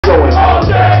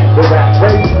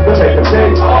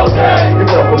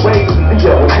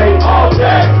yo, okay? All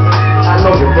day. I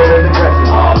know you're better than aggressive.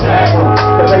 All day.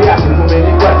 Cause they ask me too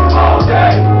many questions. All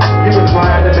day. You've been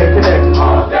trying to make connections.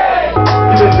 All day.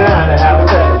 You've been dying to have a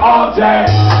session. All day.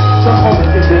 Some homies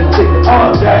get this ticket.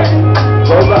 All day.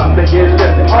 Roll up and get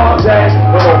stressed. All day.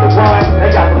 But on the grind, they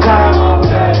got the time. All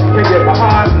day. Can't get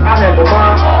behind, I handle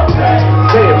mine. All day.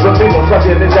 Say it with me, I'm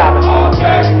sucking and diving. All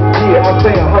day. Yeah, I'm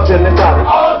saying hustling and diving.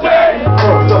 All day.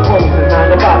 Some homies is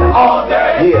 9 to 5. All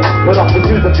day. Yeah, but off the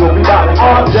music you'll be vibing.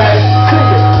 All day. Sing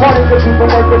it. Party cause you've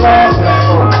been working all day.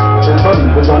 The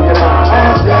money was on your mind.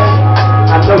 All day.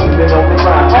 I know you've been on the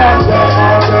grind. All day,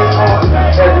 all day, all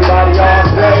day. Everybody all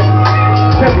day.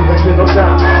 Tell me what's in no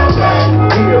time. All day.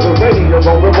 Hear the radio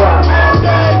on rewind. All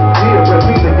day. Hear the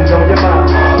music is on your mind.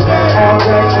 All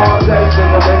day, all day. Sing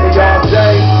the radio all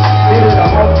day. Needed a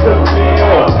home trip with me.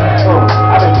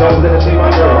 I've been going to see my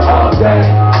girl all day.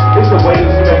 It's the way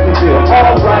she makes me feel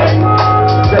alright.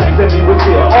 Just to be with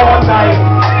you all night.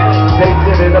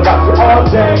 Daydreaming about you all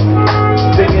day.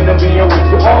 Thinking of being with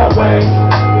you always.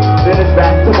 Then it's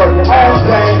back to working all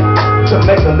day. To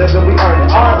make a living we earn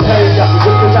it all day. Got me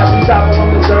looking at me stopping on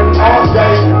the journey all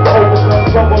day. To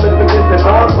overcome trouble is the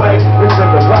hard way. It's in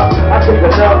the rough, I take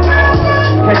it up.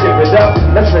 Can't give it up,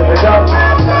 let's live it up.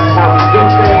 How we do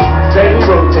things, daily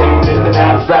routine. It's an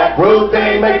abstract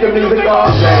routine, making music all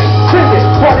day. Sing it,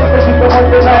 party cause you've been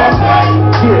working all day.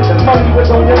 Yeah, the money was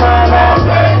on your mind all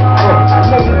day. I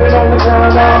know you've been on the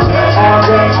grind all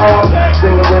day.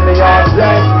 Singing with me all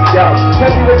day. Yo,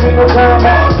 can't be with me no time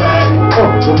all day.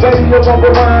 The radio on the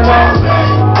line all day.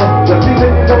 The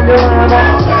music is on your mind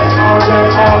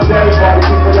all day. Party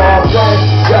people all day.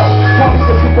 Yo.